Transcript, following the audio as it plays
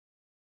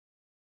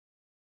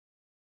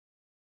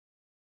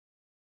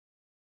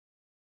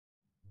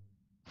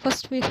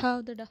First we have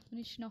the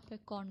definition of a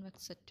convex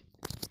set.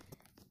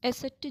 A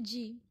set G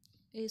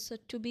is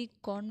said to be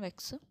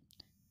convex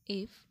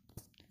if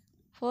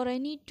for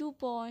any 2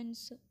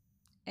 points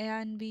A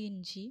and B in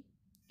G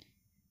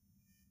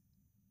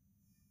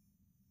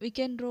we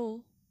can draw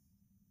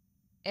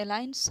a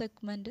line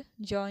segment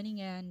joining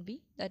A and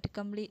B that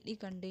completely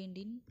contained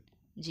in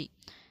G.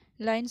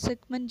 Line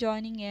segment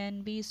joining A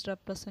and B is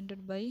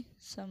represented by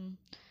some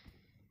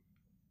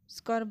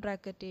square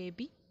bracket AB,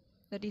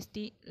 that is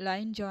the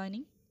line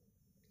joining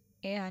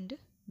A and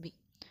B.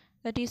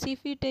 That is, if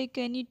we take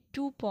any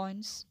 2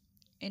 points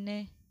in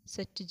a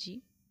set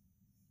G,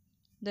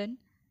 then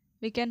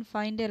we can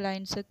find a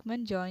line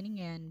segment joining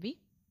A and B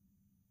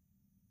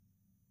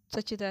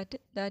such that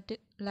that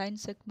line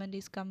segment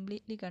is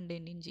completely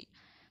contained in G.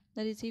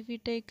 That is, if we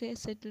take a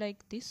set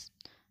like this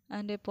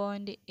and a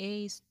point A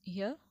is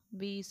here,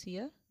 B is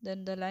here, then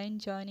the line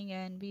joining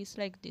A and B is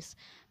like this.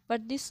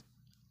 But this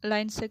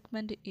line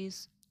segment is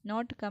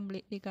not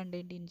completely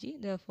contained in G,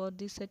 therefore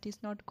this set is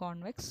not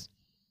convex.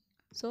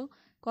 So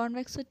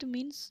convex set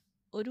means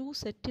ഒരു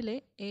സെറ്റിലെ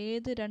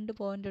ഏത് രണ്ട്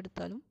point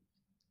എടുത്താലും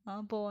ആ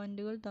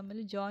പോയിന്റുകൾ തമ്മിൽ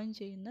join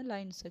ചെയ്യുന്ന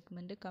line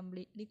segment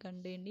completely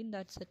contained in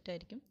that set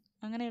ആയിരിക്കും.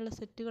 അങ്ങനെയുള്ള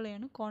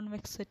സെറ്റുകളെയാണ്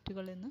കോൺവെക്സ്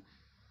സെറ്റുകൾ എന്ന്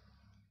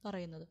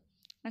പറയുന്നത്.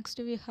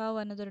 Next we have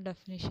another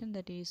definition,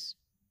 that is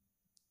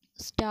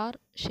star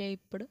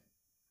shaped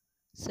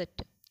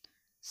set.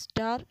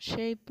 Star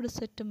shaped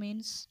set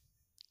means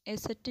A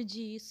set G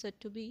is said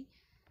to be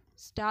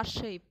star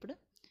shaped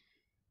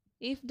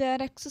if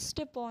there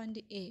exists a point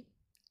A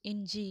in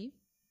G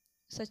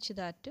such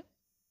that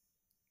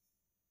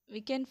we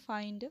can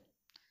find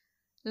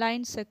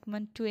line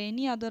segment to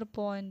any other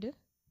point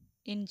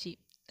in G,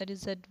 that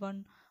is Z1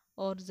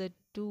 or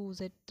Z2,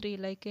 Z3,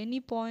 like any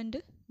point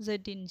Z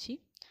in G.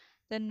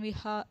 Then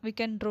we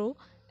can draw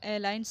a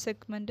line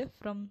segment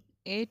from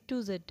A to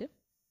Z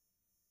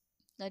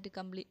that is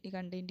completely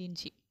contained in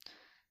G.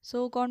 So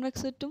convex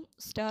സെറ്റും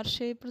star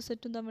shaped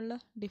സെറ്റും തമ്മിലുള്ള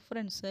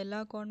difference, എല്ലാ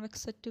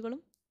convex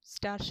സെറ്റുകളും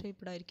star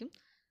shaped ആയിരിക്കും.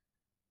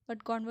 But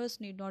converse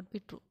need not be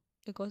true,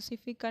 because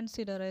if we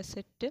consider a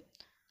set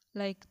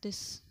like this,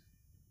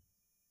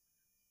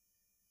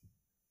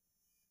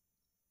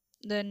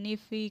 then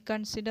if we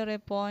consider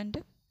a point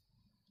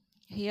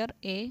here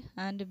A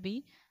and B,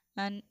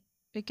 and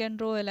we can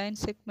draw a line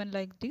segment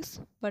like this,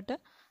 but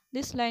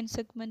this line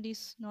segment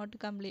is not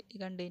completely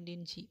contained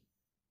in G,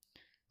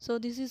 so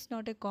this is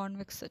not a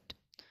convex set.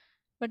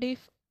 But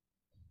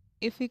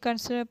if we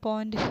consider a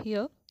point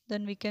here,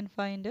 then we can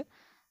find a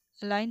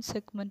line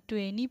segment to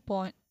any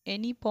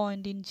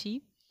point in G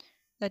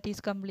that is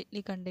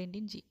completely contained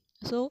in G.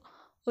 So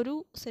ഒരു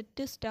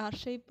set star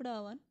shaped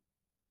ആവാൻ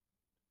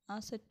ആ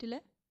സെറ്റിലെ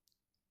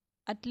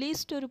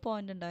at least ഒരു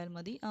point ഉണ്ടായാൽ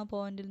മതി. ആ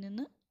പോയിന്റിൽ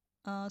നിന്ന്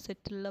ആ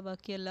സെറ്റിലുള്ള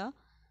ബാക്കി എല്ലാ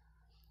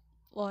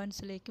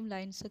പോയിന്റ്സിലേക്കും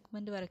ലൈൻ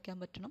സെഗ്മെന്റ് വരയ്ക്കാൻ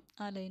പറ്റണം.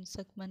 ആ line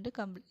segment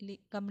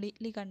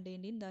completely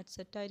contained in that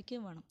set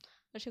ആയിരിക്കും വേണം.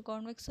 പക്ഷേ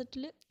കോൺവെക്സ്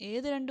സെറ്റിൽ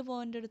ഏത് രണ്ട്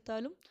പോയിന്റ്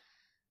എടുത്താലും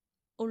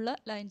ഉള്ള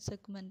ലൈൻ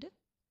സെഗ്മെന്റ്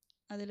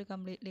അതിൽ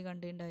കംപ്ലീറ്റ്ലി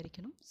കണ്ടെയ്ൻഡ്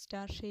ആയിരിക്കണം.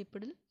 സ്റ്റാർ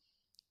ഷേപ്ഡിൽ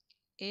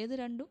ഏത്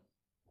രണ്ടും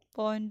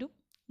പോയിന്റും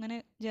അങ്ങനെ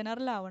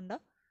ജനറൽ ആവണ്ട,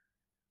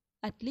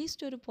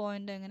 അറ്റ്ലീസ്റ്റ് ഒരു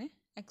പോയിന്റ് അങ്ങനെ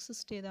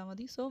എക്സിസ്റ്റ് ചെയ്താൽ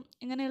മതി. സോ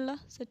ഇങ്ങനെയുള്ള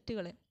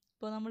സെറ്റുകളെ,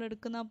 ഇപ്പോൾ നമ്മൾ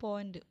എടുക്കുന്ന ആ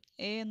പോയിന്റ്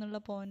എ എന്നുള്ള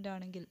പോയിന്റ്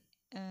ആണെങ്കിൽ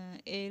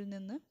എയിൽ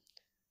നിന്ന്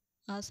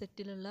ആ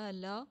സെറ്റിലുള്ള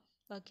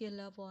ബാക്കി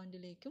എല്ലാ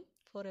പോയിന്റിലേക്കും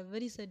for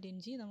every set in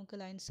G നമുക്ക്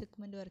ലൈൻ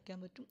സെഗ്മെന്റ് വരയ്ക്കാൻ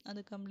പറ്റും.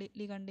 അത്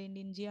കംപ്ലീറ്റ്ലി കണ്ടെയ്ൻഡ്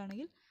ഇൻ G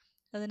ആണെങ്കിൽ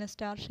അതിനെ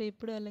സ്റ്റാർ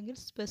ഷേപ്ഡ് അല്ലെങ്കിൽ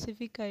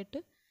സ്പെസിഫിക്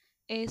ആയിട്ട്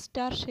എ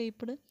സ്റ്റാർ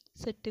ഷേപ്ഡ്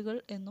സെറ്റുകൾ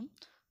എന്നും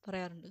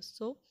പറയാറുണ്ട്.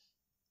 So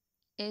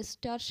A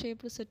star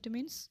shaped set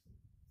means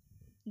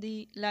the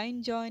line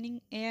joining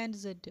A and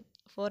Z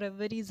for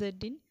every Z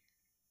in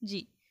G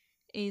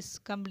is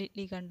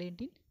completely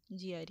contained in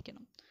G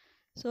ആയിരിക്കണം.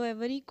 So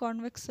every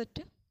convex set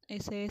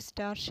is a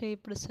star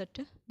shaped set,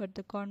 but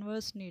the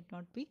converse need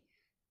not be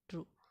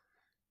true.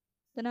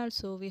 Then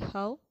also we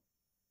have,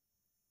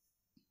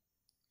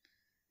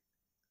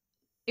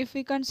 if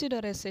we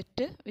consider a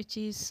set which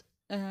is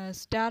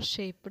star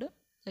shaped,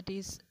 that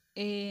is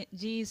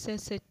G is a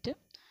set,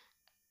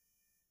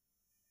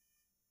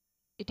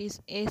 it is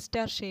A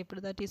star shaped,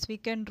 that is we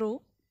can draw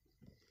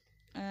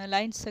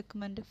line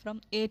segment from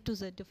A to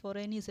Z for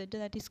any Z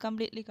that is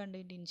completely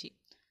contained in G.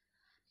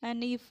 And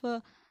if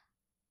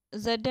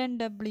Z and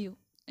W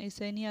is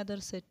any other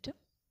set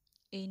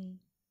in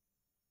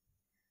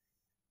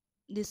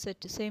this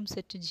set, same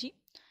set G,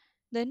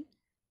 then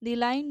the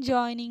line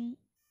joining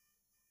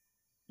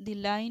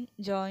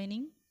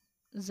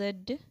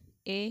Z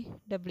A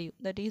W,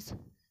 that is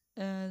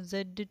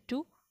Z to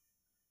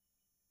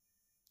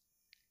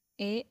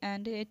A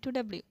and A to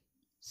W,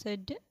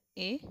 Z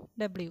A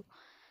W.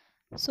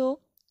 So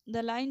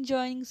the line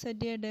joining Z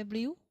A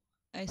W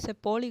is a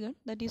polygon,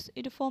 that is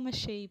it form a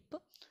shape,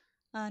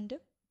 and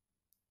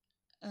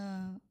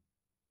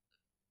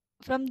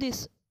from this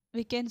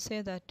we can say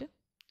that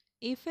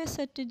if a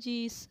set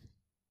G is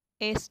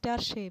A star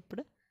shaped,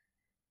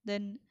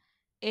 then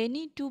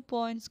any 2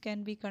 points can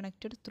be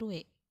connected through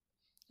A.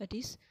 That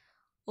is,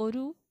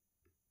 ഒരു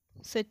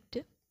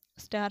set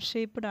star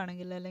shaped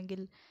ആണെങ്കിൽ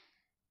അല്ലെങ്കിൽ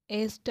A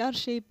star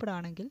shaped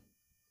ആണെങ്കിൽ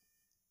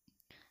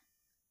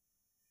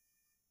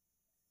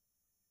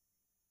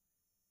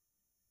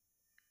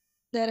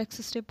there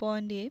exists a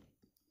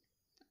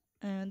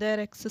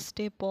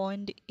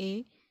point A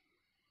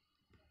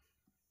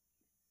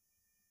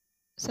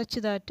such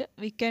that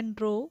we can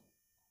draw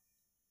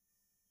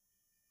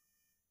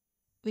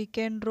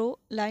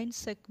line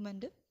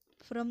segment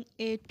from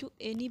A to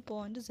any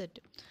point Z.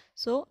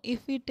 So if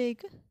we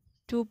take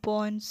 2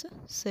 points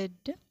Z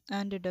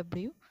and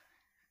W,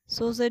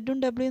 so Z ഉം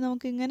W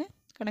നമുക്ക് ഇങ്ങനെ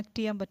connect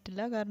ചെയ്യാൻ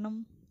പറ്റില്ല, കാരണം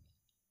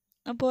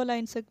അപ്പോൾ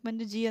line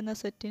segment G എന്ന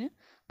സെറ്റിന്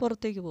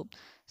പുറത്തേക്ക് പോകും.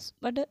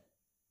 But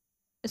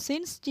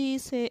since G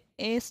is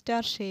a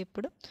star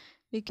shaped,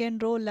 we can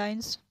draw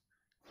lines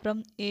from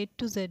A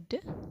to Z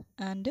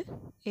and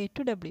A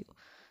to W.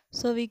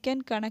 So we can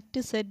connect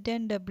Z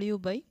and W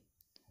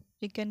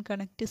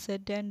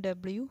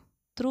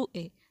through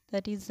A,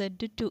 that is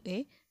Z to A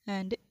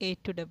and A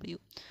to W.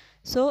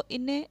 So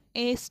in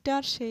a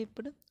star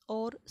shaped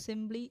or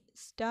simply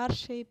star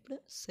shaped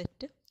set,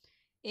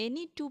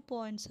 any 2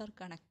 points are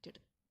connected.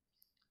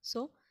 So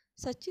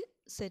such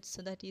sets,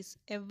 that is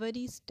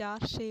every star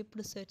shaped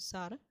sets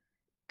are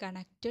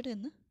connected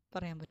എന്ന്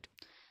പറയാൻ പറ്റും.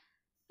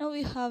 Now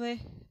we have a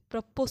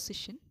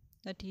proposition,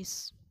 that is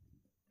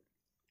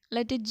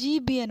let G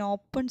be an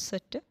open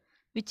set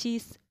which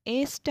is A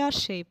star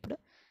shaped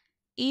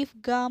if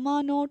gamma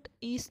naught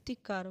is the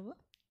curve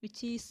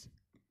which is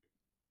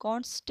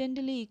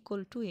constantly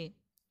equal to A.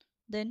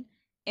 Then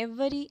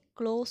every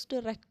closed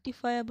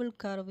rectifiable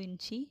curve in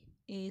G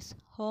is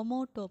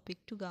homotopic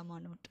to gamma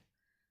naught.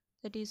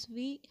 That is,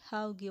 we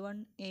have given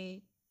a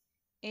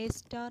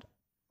star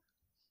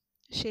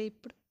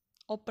shaped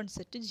open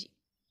set G.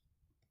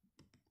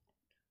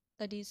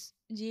 That is,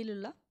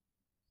 ജിയിലുള്ള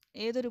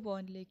ഏതൊരു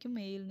പോയിന്റിലേക്കും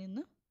എയിൽ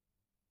നിന്ന്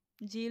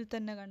ജിയിൽ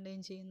തന്നെ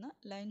contain ചെയ്യുന്ന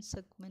line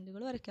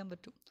സെഗ്മെൻറ്റുകൾ വരയ്ക്കാൻ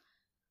പറ്റും.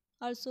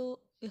 Also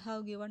we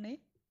have given A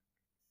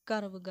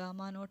curve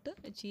gamma not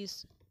which is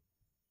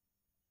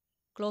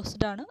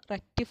closed ആണ്,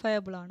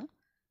 റെക്ടിഫയബിൾ ആണ്,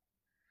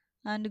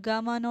 and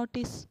gamma naught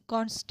is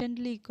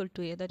constantly equal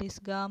to A, that is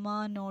gamma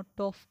naught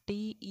of t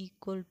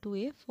equal to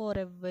A for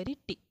every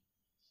t.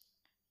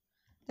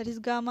 That is,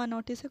 gamma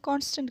naught is a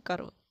constant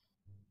curve.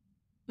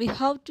 We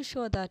have to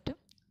show that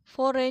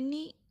for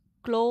any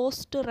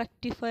closed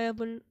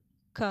rectifiable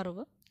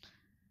curve,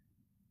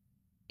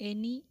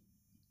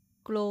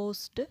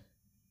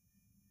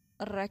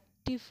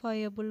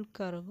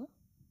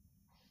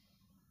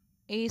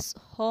 is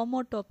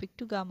homotopic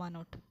to gamma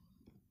naught.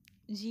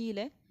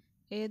 ജിയിലെ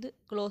ഏത്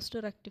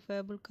closed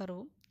റെക്ടിഫയബിൾ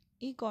കർവും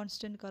ഈ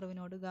constant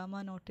കർവിനോട്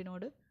gamma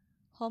നോട്ടിനോട്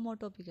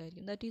homotopic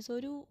ആയിരിക്കും. That is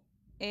ഒരു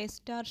A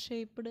star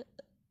shaped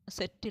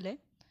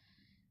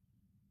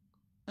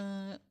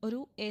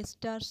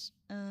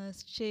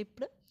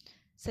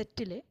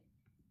സെറ്റിലെ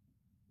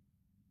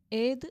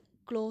ഏത്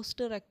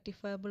closed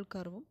റെക്ടിഫയബിൾ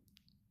കർവും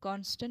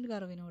constant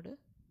കർവിനോട്,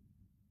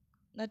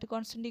 that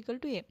constant equal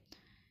to A,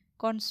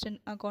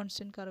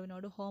 constant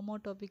കർവിനോട്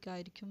homotopic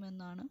ആയിരിക്കും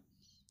എന്നാണ്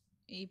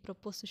ഈ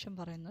proposition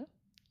പറയുന്നത്.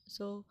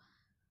 സോ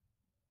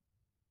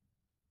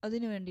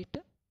അതിനു വേണ്ടിയിട്ട്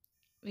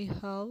we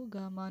have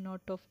gamma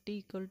not of T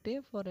equal to A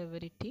for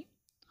every T.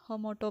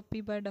 ഹോമോട്ടോപ്പി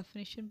by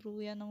definition prove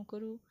ചെയ്യാൻ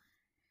നമുക്കൊരു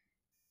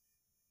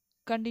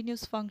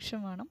കണ്ടിന്യൂസ് ഫംഗ്ഷൻ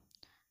വേണം.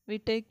 We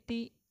take the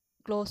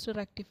closed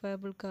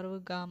റെക്ടിഫയബിൾ curve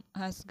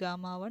has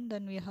gamma 1,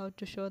 then we have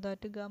to show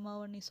that gamma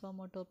 1 is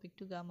homotopic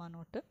to gamma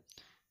naught.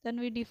 Then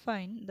we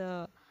define the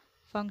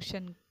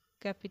function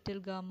capital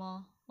gamma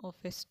of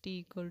st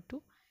equal to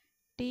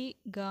t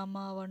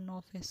gamma 1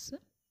 of s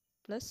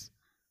plus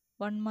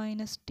 1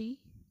 minus t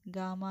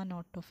gamma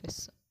naught of s.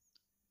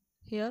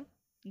 Here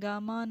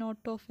gamma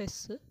naught of s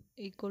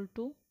equal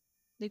to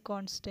the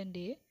constant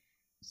a,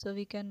 so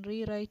we can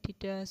rewrite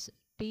it as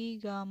t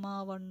gamma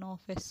 1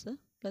 of s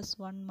plus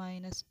 1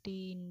 minus t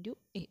into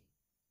a.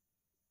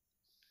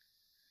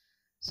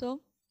 So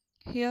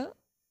here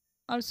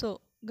also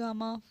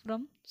gamma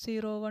from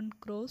 0 1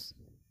 cross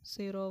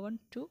 0 1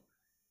 to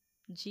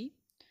g.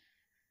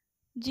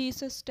 G is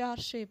a star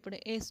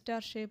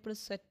shaped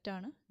set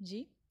ആണ് G.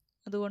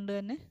 അതുകൊണ്ട്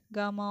തന്നെ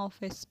gamma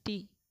of S T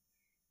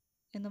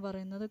എന്ന്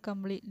പറയുന്നത്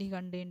completely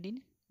contained in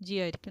G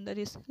ആയിരിക്കും.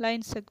 That is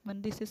line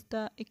segment. This is the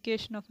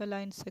equation of A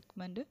line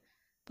segment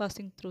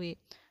passing through A.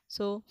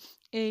 So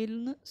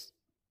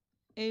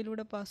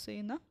എയിലൂടെ pass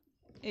ചെയ്യുന്ന,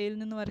 എയിൽ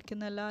നിന്ന്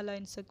വരയ്ക്കുന്ന എല്ലാ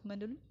ലൈൻ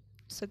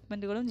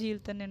സെഗ്മെൻറ്റുകളും ജിയിൽ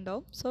തന്നെ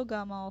ഉണ്ടാവും. So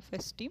gamma of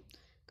S T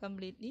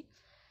completely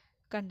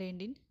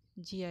contained in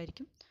G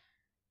ആയിരിക്കും.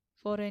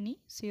 For any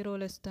 0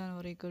 less than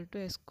or equal to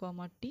s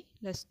comma t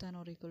less than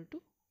or equal to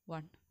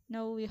 1.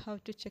 Now we have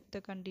to check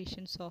the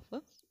conditions of a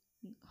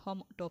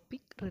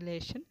homotopic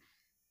relation.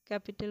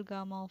 Capital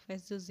gamma of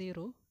s is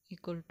 0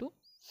 equal to,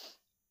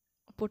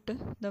 put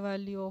the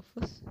value of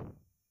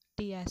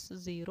t as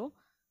 0,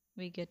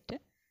 we get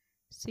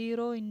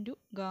 0 into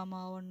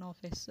gamma 1 of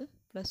s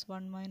plus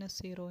 1 minus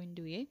 0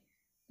 into a,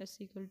 that's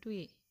equal to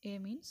a. A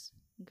means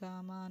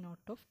gamma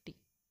naught of t,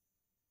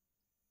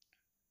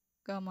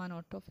 gamma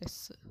naught of s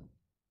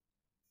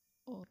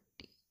or t.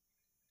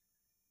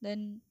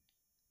 Then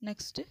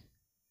next,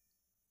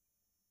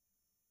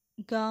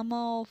 gamma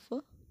of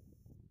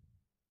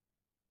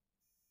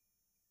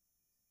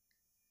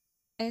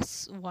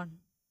S1,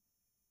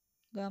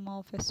 gamma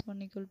of S1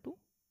 equal to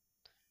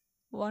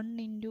 1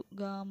 into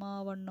gamma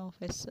 1 of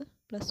S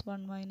plus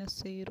 1 minus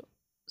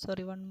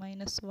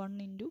 1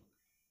 into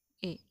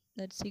A,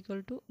 that's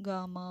equal to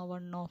gamma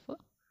 1 of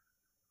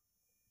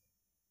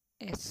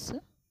S.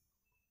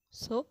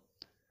 So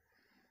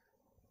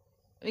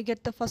we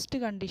get the first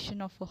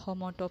condition of a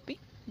homotopy.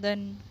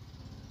 Then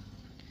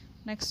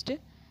next,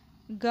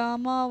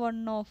 gamma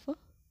 1 of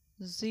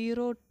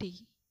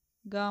 0t,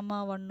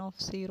 gamma 1 of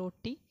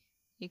 0t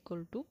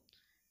equal to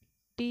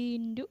t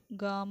into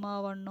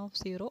gamma 1 of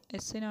 0,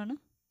 S inanu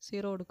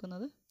 0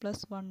 എടുക്കുന്നത് plus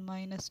 1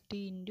 minus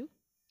t into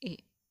A.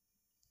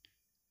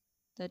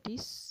 That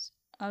is,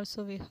 also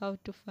we have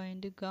to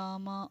find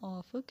gamma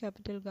of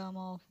capital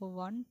gamma of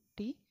 1t,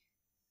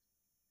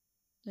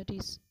 that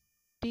is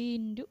t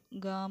into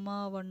gamma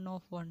 1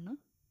 of 1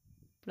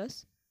 plus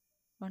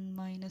 1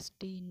 minus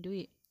t into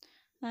A.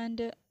 And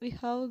we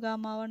have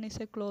gamma 1 is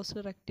a closed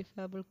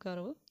rectifiable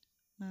curve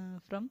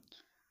from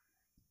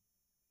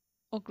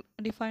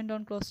defined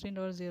on closed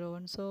interval 0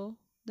 1. So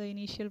the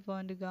initial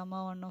point gamma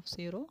 1 of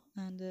 0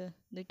 and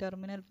the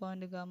terminal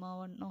point gamma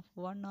 1 of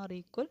 1 are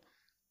equal.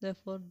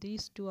 Therefore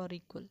these two are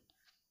equal.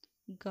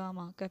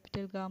 Gamma,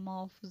 capital gamma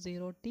of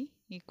 0t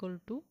equal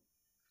to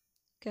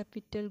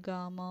capital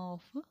gamma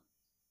of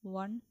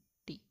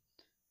 1t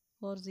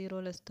for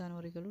 0 less than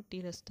or equal to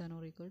t less than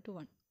or equal to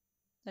 1.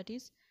 That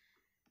is,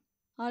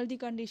 all the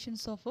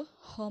conditions of a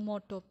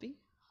homotopy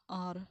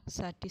are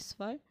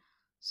satisfied.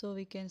 So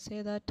we can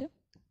say that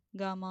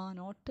gamma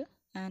naught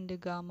and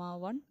gamma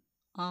 1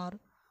 are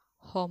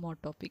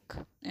homotopic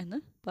എന്ന്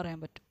പറയാൻ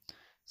പറ്റും.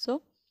 So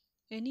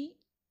any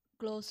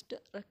closed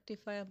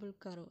rectifiable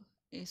curve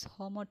is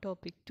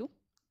homotopic to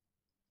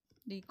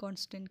the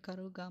constant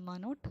curve gamma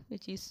naught,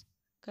 which is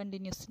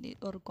continuously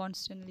or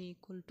constantly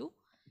equal to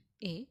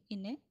A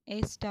in a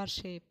A-star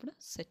shaped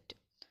set.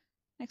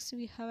 Next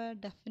we have a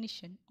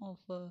definition of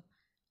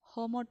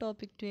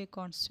homotopic to a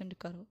constant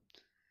curve.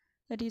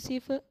 That is,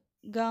 if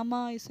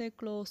gamma is a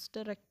closed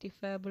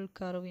rectifiable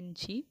curve in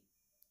G,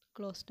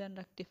 closed and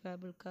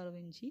rectifiable curve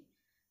in G,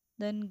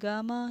 then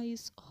gamma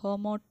is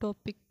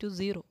homotopic to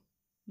 0,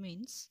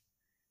 means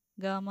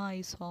gamma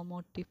is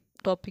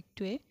homotopic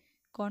to a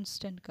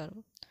constant curve.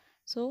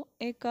 So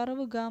a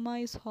curve gamma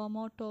is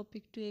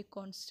homotopic to a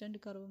constant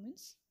curve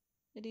means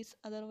it is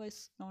otherwise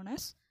known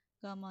as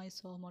gamma is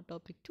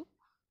homotopic to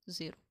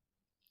 0.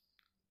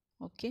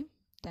 Okay,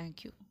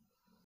 thank you.